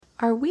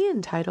Are we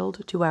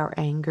entitled to our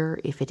anger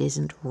if it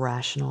isn't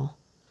rational?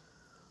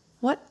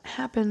 What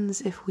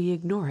happens if we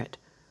ignore it?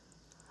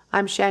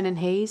 I'm Shannon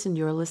Hayes, and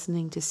you're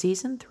listening to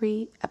Season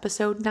 3,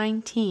 Episode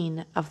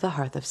 19 of The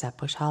Hearth of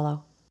Sapbush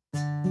Hollow.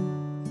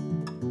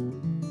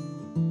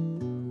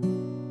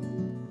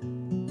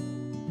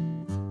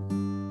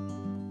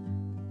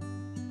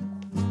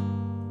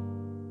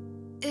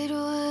 It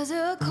was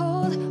a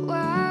cold,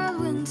 wild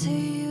winter.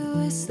 You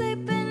were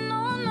sleeping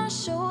on my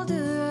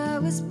shoulder. I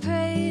was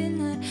praying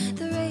that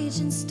the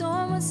raging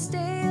storm would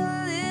stay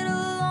a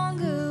little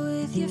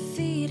longer. With your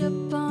feet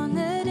up on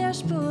the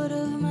dashboard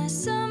of my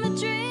summer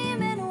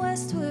dream in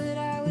Westwood,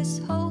 I was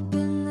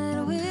hoping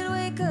that we'd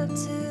wake up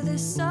to the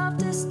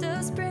softest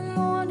of spring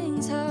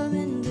mornings,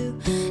 humming do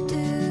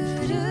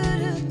do do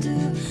do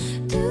do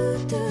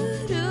do do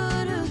do.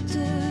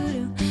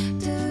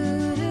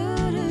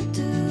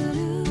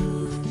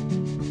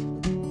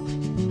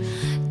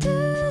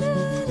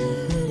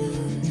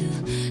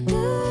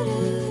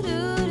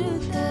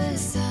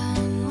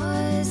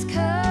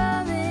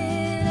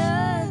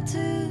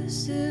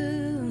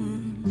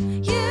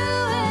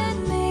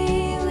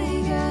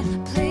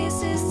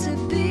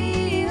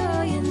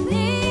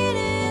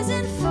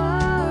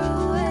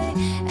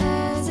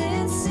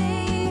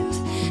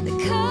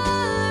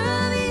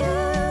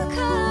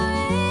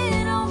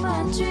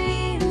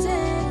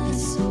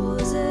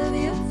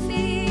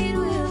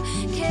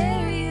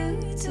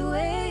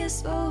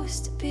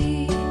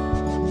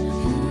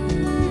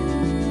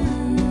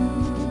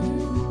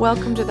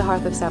 Welcome to the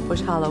Hearth of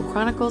Sapbush Hollow,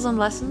 chronicles and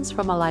lessons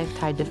from a life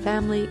tied to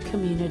family,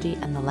 community,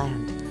 and the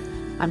land.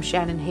 I'm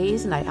Shannon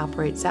Hayes, and I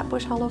operate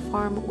Sapbush Hollow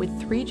Farm with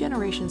 3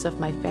 generations of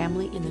my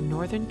family in the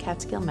northern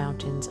Catskill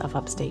Mountains of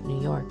upstate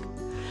New York.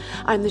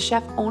 I'm the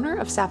chef-owner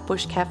of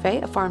Sapbush Cafe,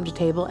 a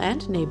farm-to-table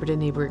and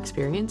neighbor-to-neighbor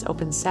experience,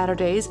 open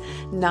Saturdays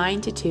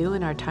 9 to 2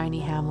 in our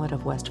tiny hamlet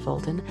of West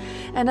Fulton,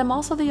 and I'm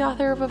also the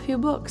author of a few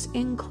books,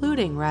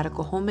 including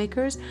Radical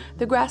Homemakers,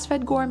 The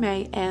Grass-Fed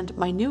Gourmet, and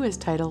my newest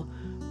title,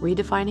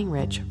 Redefining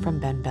Rich, from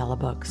Ben Bella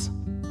Books.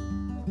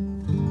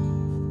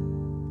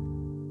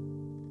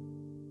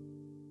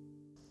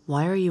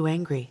 Why are you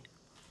angry?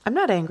 I'm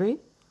not angry.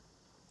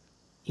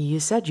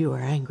 You said you were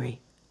angry.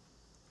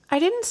 I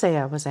didn't say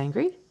I was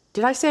angry.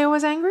 Did I say I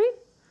was angry?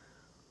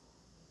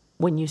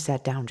 When you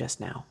sat down just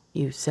now,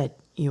 you said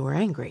you were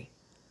angry.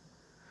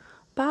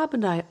 Bob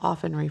and I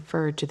often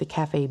referred to the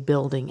cafe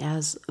building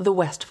as the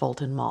West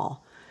Fulton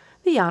Mall.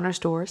 The honor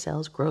store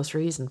sells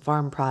groceries and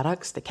farm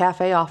products. The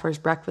cafe offers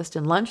breakfast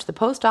and lunch. The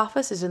post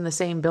office is in the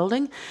same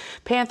building.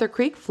 Panther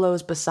Creek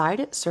flows beside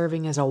it,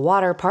 serving as a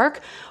water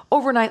park.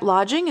 Overnight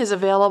lodging is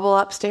available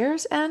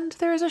upstairs, and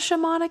there is a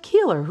shamanic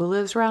healer who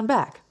lives around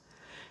back.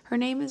 Her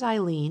name is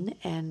Eileen,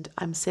 and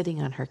I'm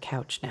sitting on her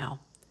couch now.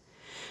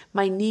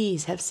 My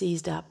knees have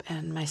seized up,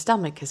 and my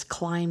stomach has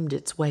climbed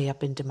its way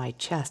up into my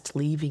chest,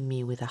 leaving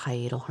me with a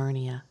hiatal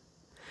hernia.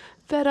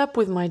 Fed up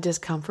with my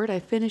discomfort, I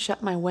finish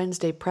up my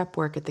Wednesday prep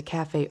work at the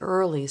cafe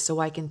early so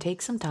I can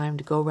take some time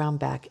to go round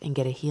back and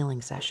get a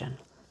healing session.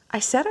 I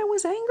said I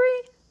was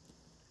angry?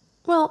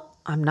 Well,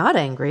 I'm not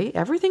angry.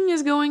 Everything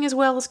is going as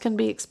well as can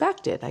be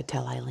expected, I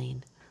tell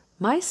Eileen.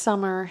 My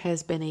summer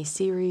has been a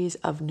series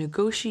of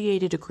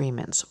negotiated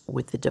agreements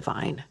with the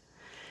divine.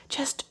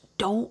 Just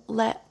don't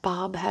let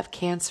Bob have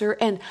cancer,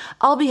 and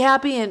I'll be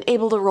happy and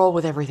able to roll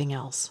with everything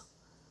else.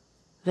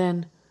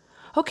 Then,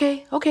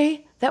 okay,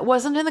 that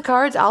wasn't in the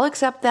cards. I'll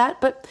accept that,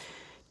 but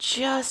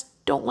just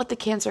don't let the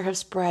cancer have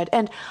spread,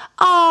 and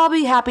I'll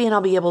be happy and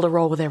I'll be able to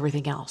roll with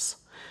everything else.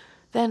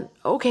 Then,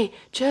 okay,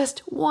 just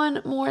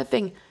one more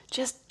thing.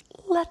 Just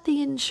let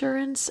the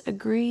insurance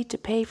agree to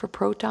pay for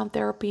proton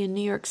therapy in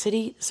New York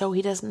City so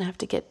he doesn't have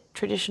to get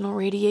traditional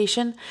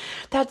radiation.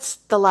 That's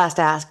the last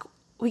ask.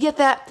 We get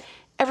that?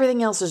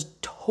 Everything else is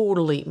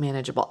totally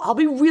manageable. I'll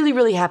be really,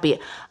 really happy.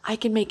 I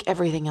can make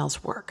everything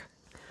else work.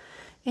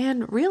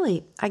 And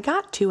really, I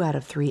got 2 out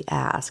of 3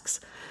 asks.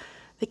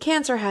 The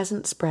cancer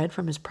hasn't spread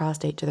from his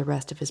prostate to the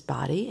rest of his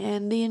body,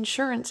 and the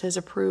insurance has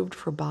approved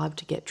for Bob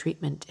to get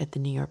treatment at the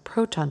New York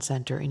Proton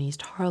Center in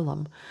East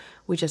Harlem.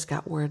 We just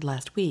got word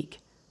last week.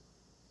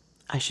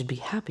 I should be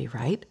happy,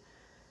 right?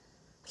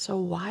 So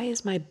why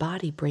is my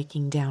body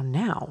breaking down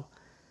now?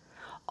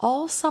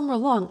 All summer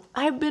long,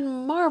 I've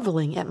been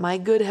marveling at my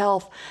good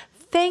health,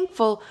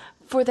 thankful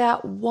for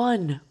that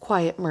one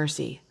quiet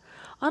mercy.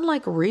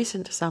 Unlike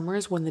recent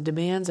summers when the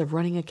demands of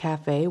running a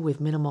cafe with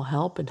minimal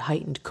help and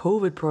heightened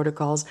COVID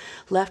protocols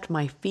left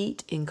my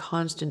feet in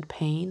constant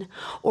pain,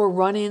 or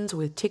run-ins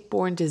with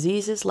tick-borne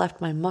diseases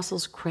left my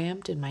muscles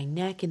cramped and my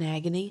neck in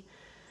agony,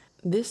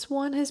 this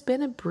one has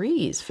been a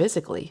breeze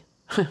physically.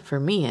 For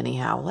me,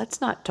 anyhow. Let's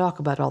not talk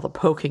about all the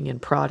poking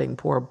and prodding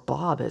poor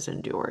Bob has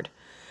endured.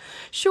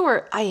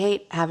 Sure, I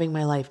hate having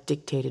my life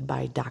dictated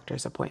by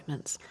doctor's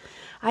appointments.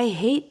 I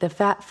hate the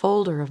fat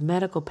folder of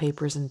medical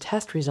papers and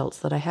test results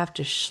that I have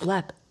to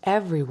schlep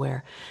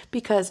everywhere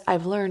because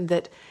I've learned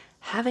that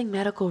having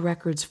medical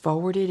records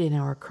forwarded in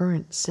our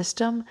current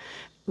system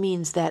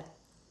means that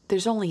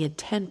there's only a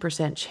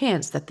 10%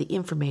 chance that the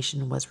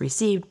information was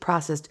received,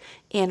 processed,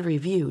 and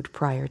reviewed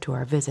prior to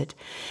our visit.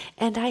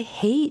 And I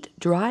hate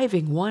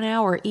driving 1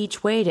 hour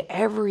each way to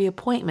every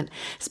appointment,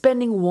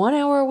 spending 1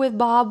 hour with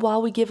Bob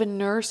while we give a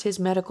nurse his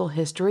medical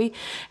history,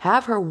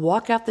 have her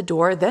walk out the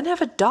door, then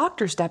have a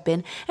doctor step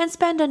in, and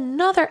spend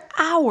another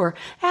hour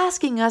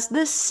asking us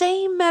the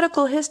same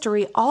medical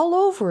history all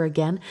over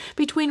again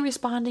between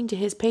responding to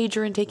his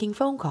pager and taking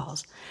phone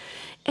calls.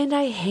 And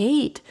I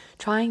hate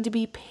trying to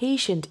be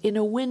patient in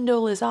a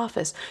windowless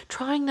office,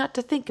 trying not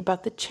to think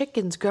about the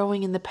chickens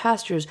growing in the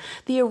pastures,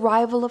 the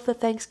arrival of the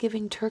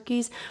Thanksgiving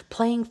turkeys,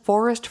 playing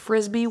forest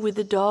frisbee with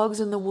the dogs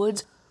in the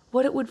woods,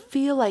 what it would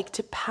feel like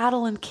to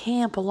paddle and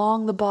camp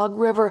along the Bog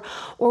River,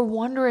 or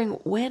wondering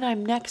when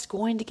I'm next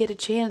going to get a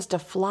chance to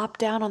flop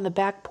down on the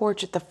back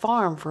porch at the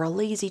farm for a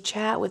lazy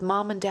chat with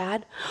Mom and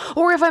Dad,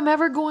 or if I'm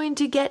ever going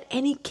to get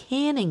any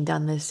canning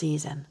done this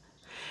season.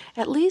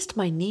 At least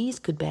my knees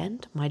could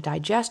bend, my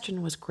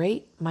digestion was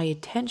great, my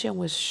attention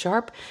was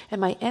sharp,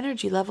 and my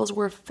energy levels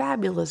were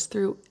fabulous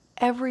through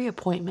every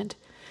appointment,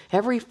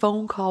 every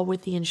phone call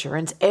with the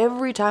insurance,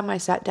 every time I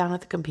sat down at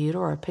the computer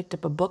or picked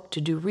up a book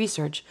to do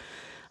research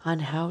on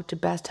how to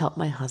best help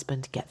my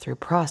husband get through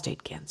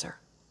prostate cancer.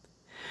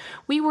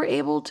 We were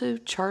able to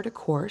chart a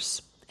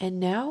course, and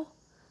now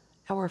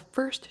our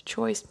first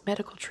choice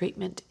medical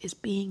treatment is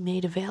being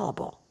made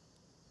available.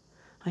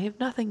 I have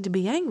nothing to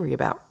be angry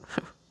about,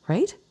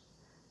 right?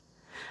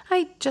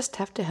 I just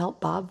have to help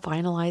Bob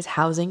finalize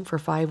housing for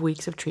 5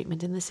 weeks of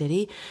treatment in the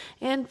city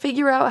and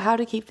figure out how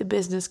to keep the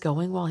business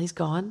going while he's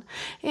gone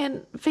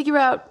and figure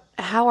out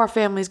how our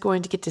family's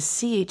going to get to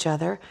see each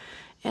other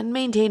and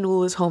maintain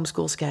Ula's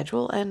homeschool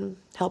schedule and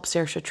help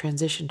Saoirse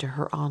transition to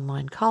her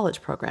online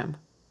college program.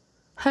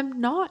 I'm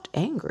not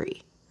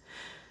angry.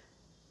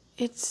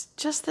 It's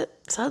just that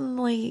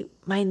suddenly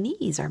my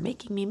knees are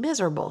making me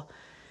miserable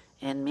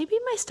and maybe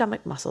my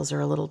stomach muscles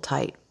are a little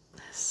tight.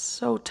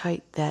 So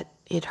tight that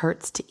it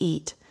hurts to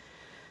eat.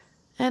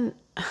 And,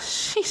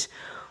 jeez,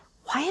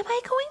 why am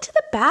I going to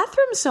the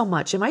bathroom so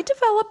much? Am I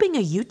developing a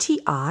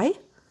UTI?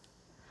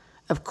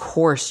 Of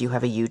course you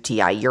have a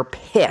UTI. You're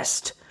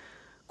pissed.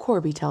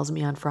 Corby tells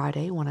me on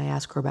Friday when I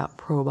ask her about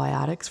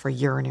probiotics for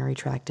urinary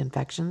tract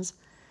infections.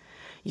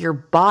 Your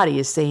body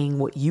is saying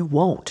what you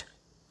won't.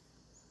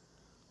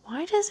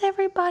 Why does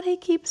everybody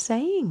keep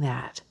saying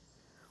that?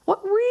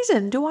 What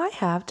reason do I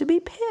have to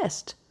be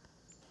pissed?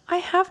 I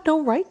have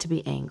no right to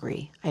be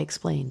angry, I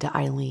explained to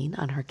Eileen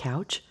on her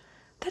couch.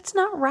 That's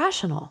not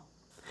rational.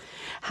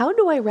 How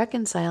do I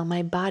reconcile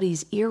my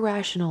body's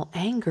irrational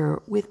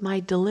anger with my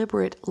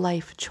deliberate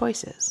life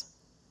choices?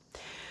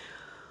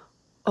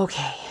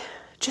 Okay,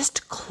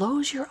 just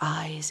close your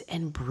eyes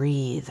and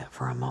breathe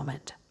for a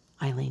moment,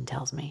 Eileen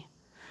tells me.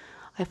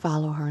 I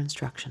follow her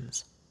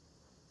instructions.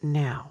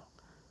 Now,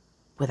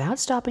 without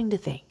stopping to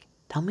think,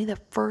 tell me the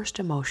first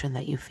emotion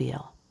that you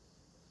feel.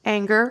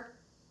 Anger.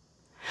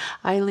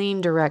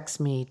 Eileen directs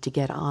me to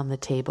get on the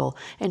table,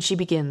 and she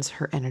begins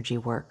her energy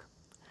work.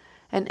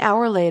 An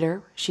hour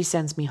later, she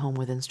sends me home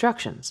with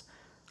instructions.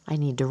 I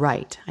need to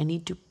write. I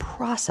need to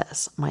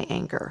process my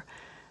anger.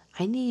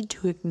 I need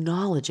to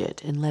acknowledge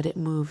it and let it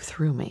move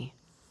through me.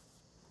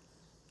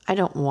 I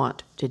don't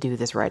want to do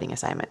this writing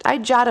assignment. I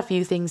jot a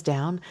few things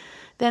down,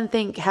 then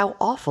think how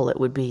awful it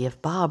would be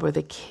if Bob or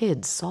the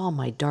kids saw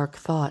my dark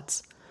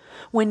thoughts.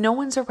 When no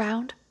one's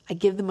around, I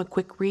give them a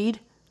quick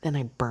read, then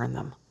I burn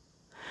them.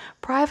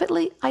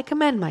 Privately, I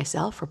commend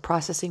myself for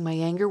processing my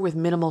anger with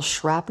minimal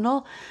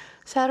shrapnel.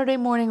 Saturday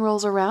morning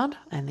rolls around,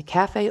 and the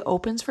cafe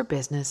opens for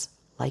business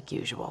like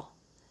usual.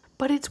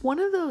 But it's one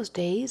of those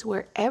days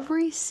where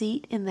every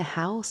seat in the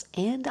house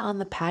and on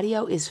the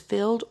patio is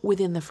filled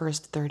within the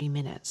first 30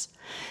 minutes.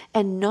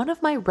 And none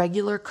of my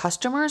regular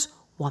customers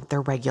want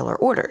their regular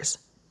orders.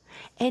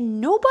 And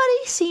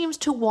nobody seems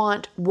to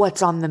want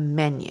what's on the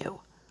menu.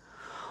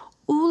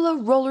 Ula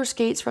roller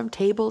skates from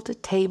table to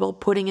table,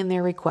 putting in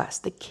their requests.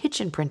 The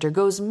kitchen printer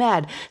goes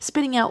mad,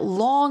 spitting out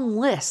long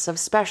lists of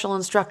special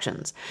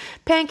instructions.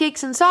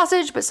 Pancakes and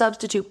sausage, but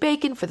substitute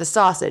bacon for the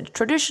sausage.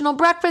 Traditional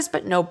breakfast,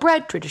 but no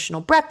bread.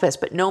 Traditional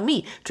breakfast, but no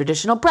meat.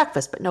 Traditional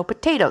breakfast, but no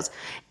potatoes.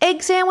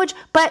 Egg sandwich,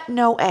 but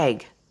no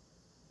egg.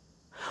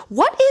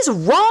 What is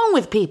wrong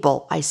with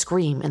people? I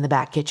scream in the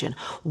back kitchen.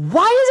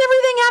 Why does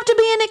everything have to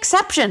be an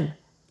exception?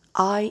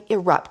 I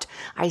erupt.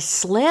 I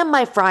slam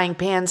my frying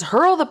pans,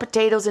 hurl the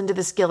potatoes into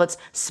the skillets,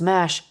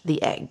 smash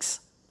the eggs.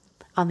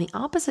 On the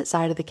opposite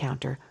side of the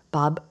counter,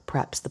 Bob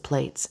preps the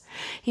plates.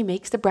 He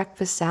makes the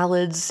breakfast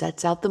salads,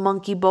 sets out the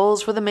monkey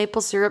bowls for the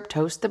maple syrup,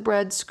 toasts the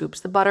bread,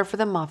 scoops the butter for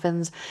the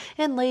muffins,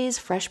 and lays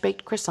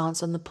fresh-baked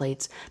croissants on the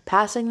plates,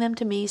 passing them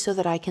to me so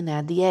that I can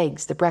add the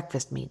eggs, the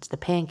breakfast meats, the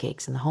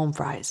pancakes, and the home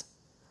fries.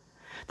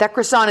 That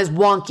croissant is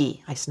wonky,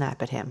 I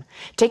snap at him.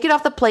 Take it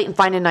off the plate and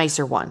find a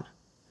nicer one.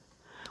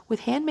 With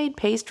handmade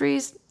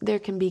pastries, there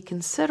can be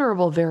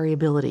considerable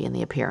variability in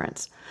the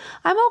appearance.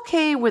 I'm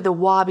okay with the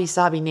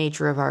wabi-sabi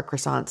nature of our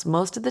croissants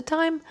most of the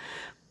time,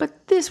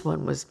 but this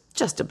one was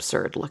just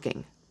absurd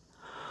looking.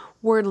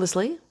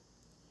 Wordlessly,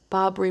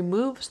 Bob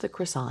removes the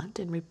croissant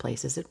and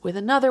replaces it with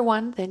another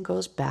one, then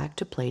goes back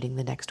to plating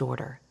the next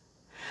order.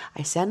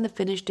 I send the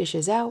finished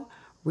dishes out,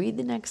 read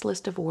the next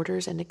list of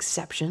orders and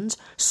exceptions,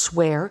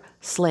 swear,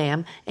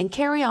 slam, and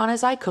carry on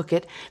as I cook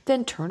it,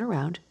 then turn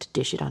around to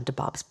dish it onto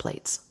Bob's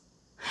plates.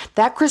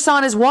 "That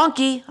croissant is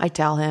wonky," I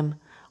tell him.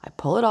 I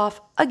pull it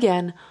off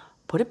again,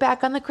 put it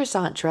back on the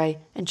croissant tray,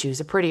 and choose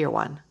a prettier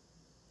one.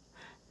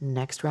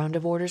 Next round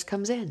of orders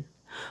comes in.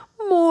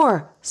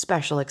 More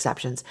special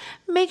exceptions.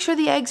 Make sure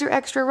the eggs are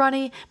extra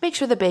runny. Make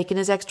sure the bacon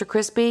is extra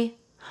crispy.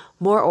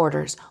 More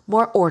orders,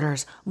 more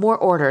orders, more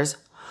orders.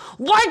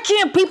 "Why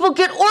can't people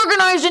get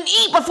organized and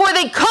eat before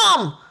they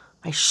come?"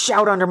 I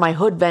shout under my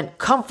hood vent,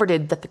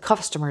 comforted that the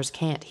customers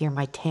can't hear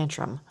my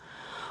tantrum.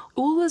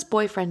 Ula's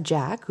boyfriend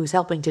Jack, who's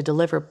helping to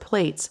deliver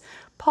plates,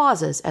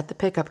 pauses at the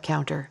pickup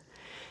counter.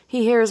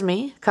 He hears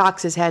me,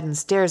 cocks his head and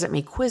stares at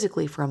me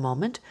quizzically for a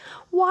moment,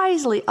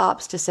 wisely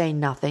opts to say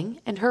nothing,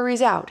 and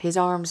hurries out, his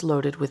arms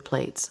loaded with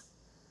plates.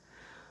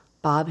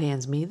 Bob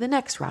hands me the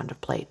next round of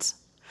plates.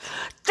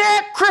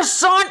 "That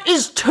croissant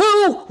is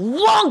too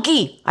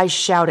wonky!" I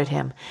shout at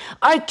him.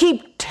 "I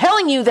keep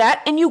telling you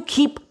that, and you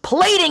keep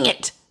plating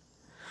it!"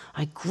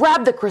 I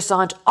grab the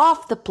croissant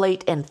off the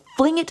plate and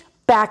fling it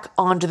back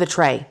onto the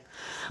tray.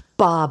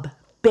 Bob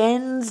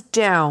bends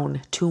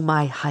down to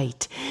my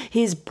height.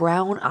 His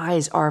brown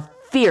eyes are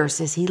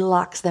fierce as he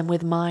locks them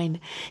with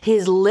mine.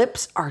 His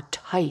lips are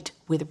tight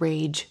with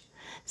rage.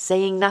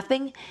 Saying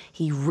nothing,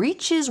 he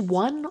reaches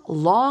one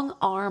long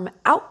arm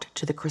out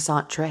to the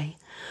croissant tray,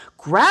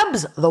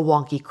 grabs the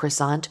wonky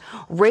croissant,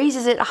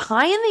 raises it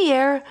high in the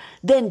air,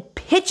 then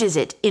pitches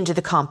it into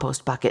the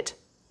compost bucket.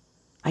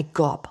 I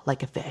gulp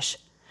like a fish.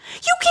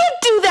 "You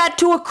can't do that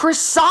to a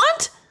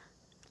croissant!"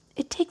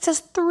 "It takes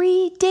us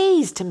 3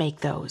 days to make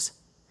those."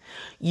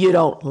 "You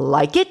don't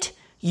like it?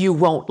 You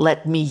won't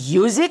let me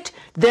use it?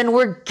 Then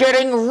we're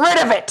getting rid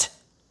of it!"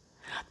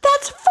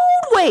 "That's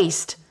food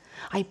waste!"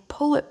 I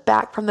pull it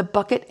back from the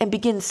bucket and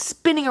begin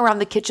spinning around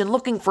the kitchen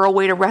looking for a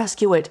way to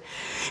rescue it.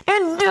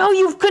 "And now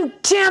you've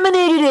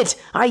contaminated it!"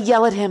 I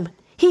yell at him.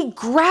 He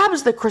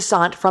grabs the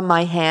croissant from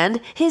my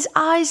hand, his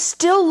eyes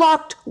still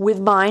locked with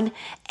mine,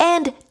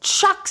 and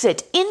chucks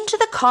it into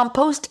the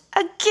compost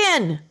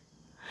again.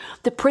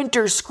 The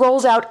printer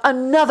scrolls out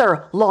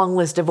another long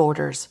list of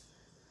orders.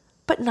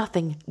 But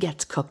nothing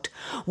gets cooked.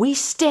 We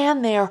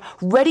stand there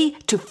ready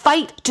to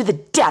fight to the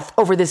death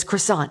over this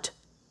croissant.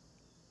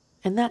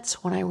 And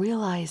that's when I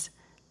realize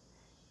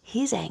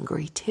he's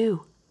angry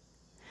too.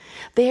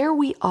 There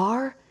we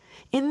are,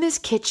 in this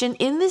kitchen,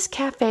 in this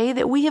cafe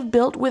that we have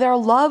built with our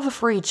love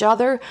for each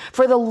other,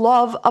 for the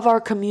love of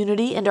our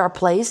community and our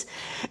place,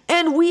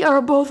 and we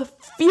are both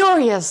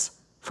furious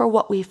for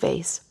what we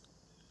face.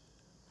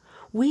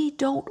 We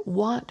don't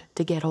want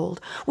to get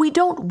old. We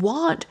don't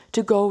want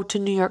to go to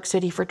New York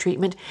City for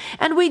treatment,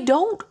 and we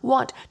don't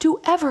want to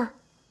ever,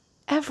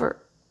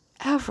 ever,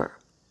 ever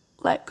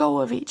let go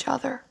of each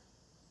other.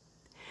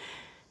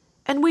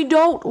 And we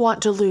don't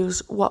want to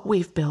lose what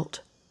we've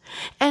built.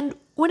 And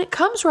when it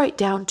comes right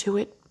down to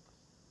it,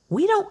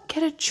 we don't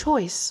get a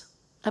choice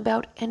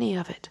about any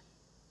of it.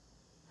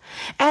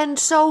 And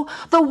so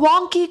the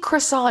wonky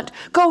croissant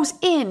goes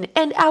in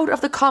and out of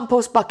the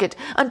compost bucket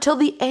until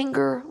the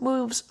anger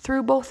moves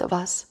through both of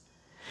us,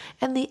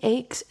 and the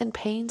aches and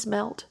pains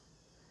melt,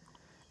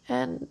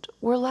 and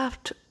we're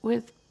left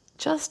with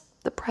just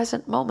the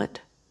present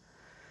moment.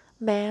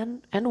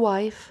 Man and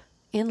wife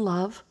in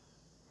love,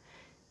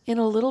 in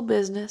a little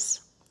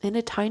business, in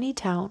a tiny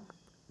town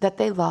that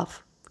they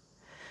love.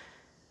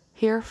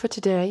 Here for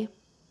today,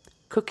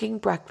 cooking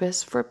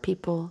breakfast for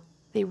people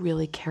they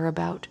really care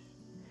about.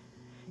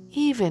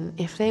 Even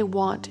if they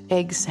want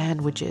egg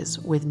sandwiches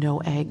with no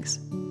eggs.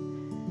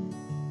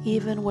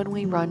 Even when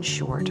we run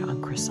short on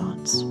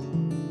croissants.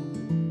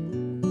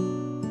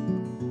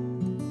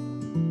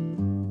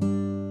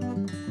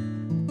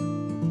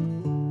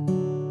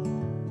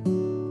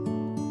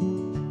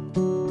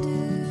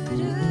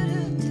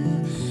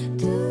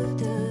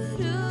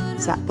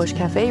 Sapbush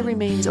Cafe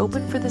remains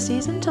open for the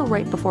season till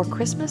right before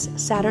Christmas,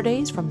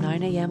 Saturdays from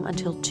 9 a.m.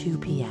 until 2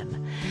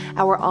 p.m.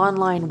 Our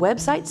online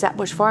website,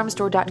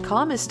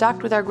 sapbushfarmstore.com, is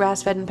stocked with our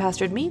grass-fed and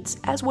pastured meats,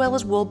 as well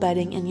as wool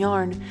bedding and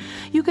yarn.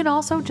 You can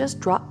also just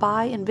drop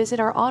by and visit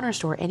our honor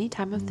store any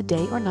time of the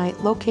day or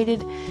night,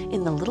 located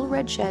in the little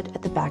red shed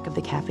at the back of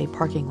the cafe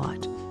parking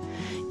lot.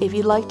 If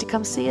you'd like to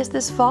come see us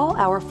this fall,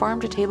 our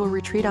farm-to-table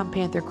retreat on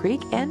Panther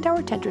Creek and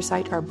our tenter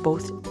site are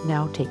both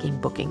now taking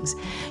bookings.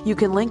 You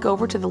can link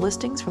over to the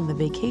listings from the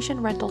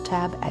vacation rental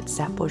tab at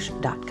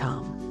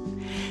sapbush.com.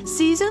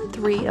 Season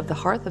 3 of the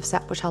Hearth of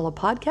Sapbush Hollow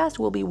podcast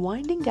will be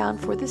winding down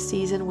for the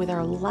season with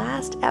our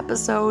last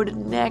episode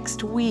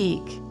next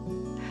week.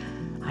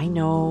 I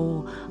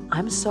know,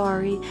 I'm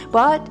sorry,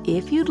 but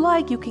if you'd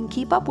like, you can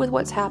keep up with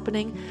what's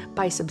happening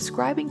by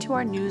subscribing to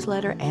our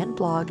newsletter and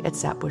blog at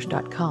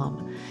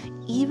sapbush.com.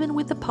 even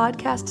with the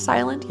podcast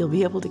silent, you'll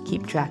be able to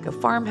keep track of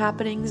farm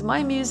happenings,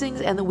 my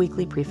musings, and the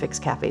weekly Prefix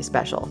Cafe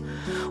special.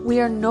 We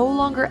are no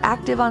longer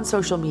active on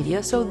social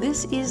media, so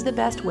this is the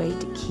best way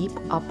to keep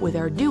up with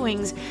our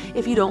doings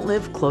if you don't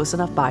live close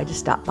enough by to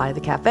stop by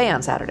the cafe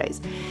on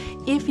Saturdays.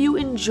 If you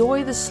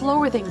enjoy the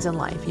slower things in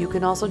life, you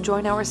can also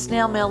join our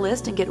snail mail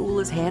list and get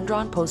Ula's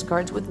hand-drawn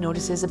postcards with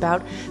notices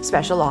about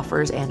special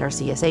offers and our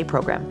CSA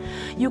program.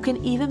 You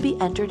can even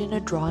be entered in a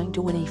drawing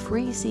to win a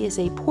free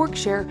CSA pork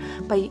share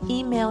by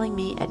emailing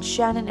me at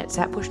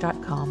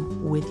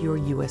shannon@satpush.com with your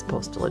U.S.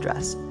 postal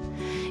address.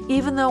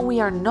 Even though we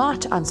are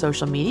not on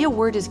social media,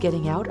 word is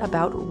getting out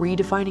about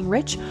Redefining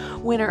Rich,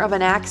 winner of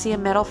an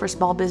Axiom Medal for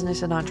Small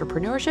Business and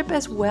Entrepreneurship,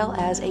 as well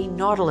as a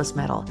Nautilus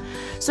Medal.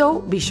 So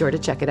be sure to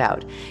check it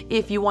out.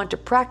 If you want to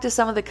practice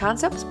some of the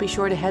concepts, be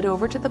sure to head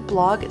over to the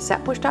blog at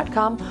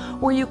satpush.com,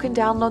 where you can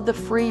download the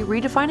free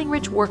Redefining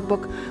Rich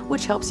workbook,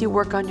 which helps you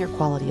work on your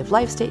quality of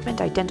life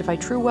statement, identify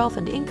true wealth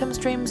and income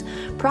streams,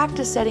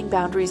 practice setting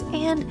boundaries,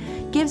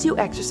 and gives you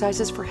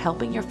exercises for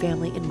helping your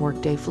family and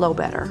workday flow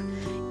better.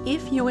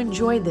 If you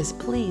enjoyed this,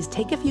 please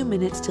take a few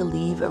minutes to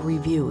leave a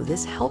review.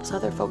 This helps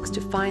other folks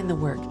to find the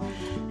work.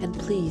 And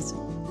please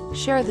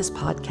share this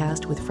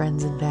podcast with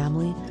friends and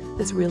family.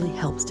 This really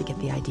helps to get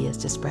the ideas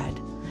to spread.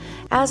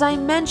 As I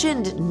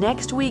mentioned,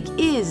 next week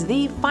is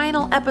the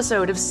final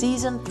episode of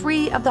Season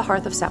 3 of the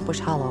Hearth of Satbush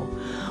Hollow.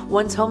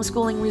 Once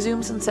homeschooling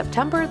resumes in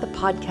September, the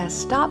podcast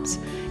stops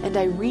and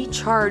I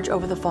recharge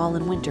over the fall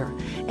and winter.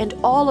 And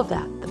all of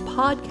that, the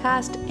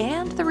podcast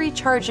and the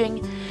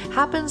recharging,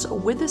 happens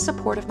with the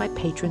support of my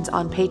patrons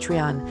on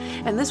Patreon.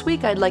 And this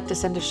week I'd like to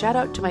send a shout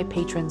out to my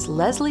patrons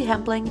Leslie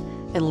Hempling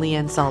and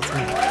Leanne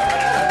Saltzman.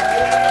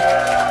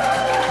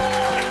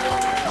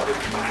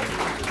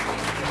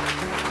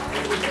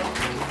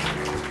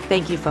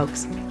 Thank you,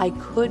 folks. I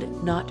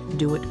could not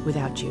do it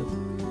without you.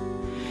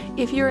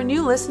 If you're a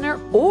new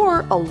listener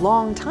or a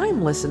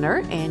long-time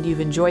listener and you've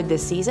enjoyed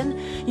this season,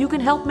 you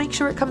can help make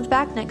sure it comes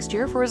back next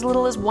year for as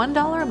little as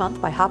 $1 a month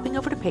by hopping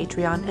over to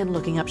Patreon and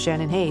looking up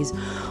Shannon Hayes.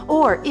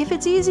 Or if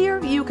it's easier,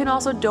 you can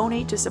also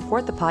donate to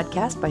support the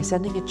podcast by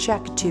sending a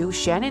check to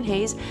Shannon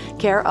Hayes,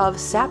 care of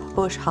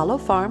Sapbush Hollow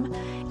Farm,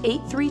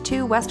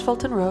 832 West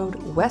Fulton Road,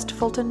 West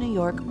Fulton, New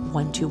York,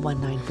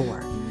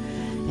 12194.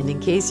 And in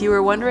case you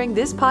were wondering,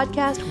 this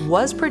podcast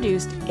was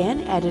produced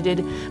and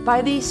edited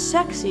by the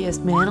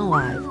sexiest man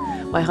alive,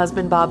 my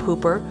husband Bob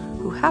Hooper,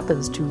 who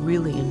happens to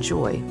really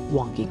enjoy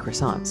Wonky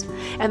Croissants.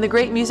 And the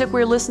great music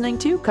we're listening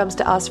to comes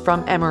to us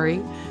from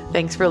Emory.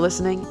 Thanks for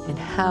listening and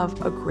have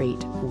a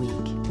great week.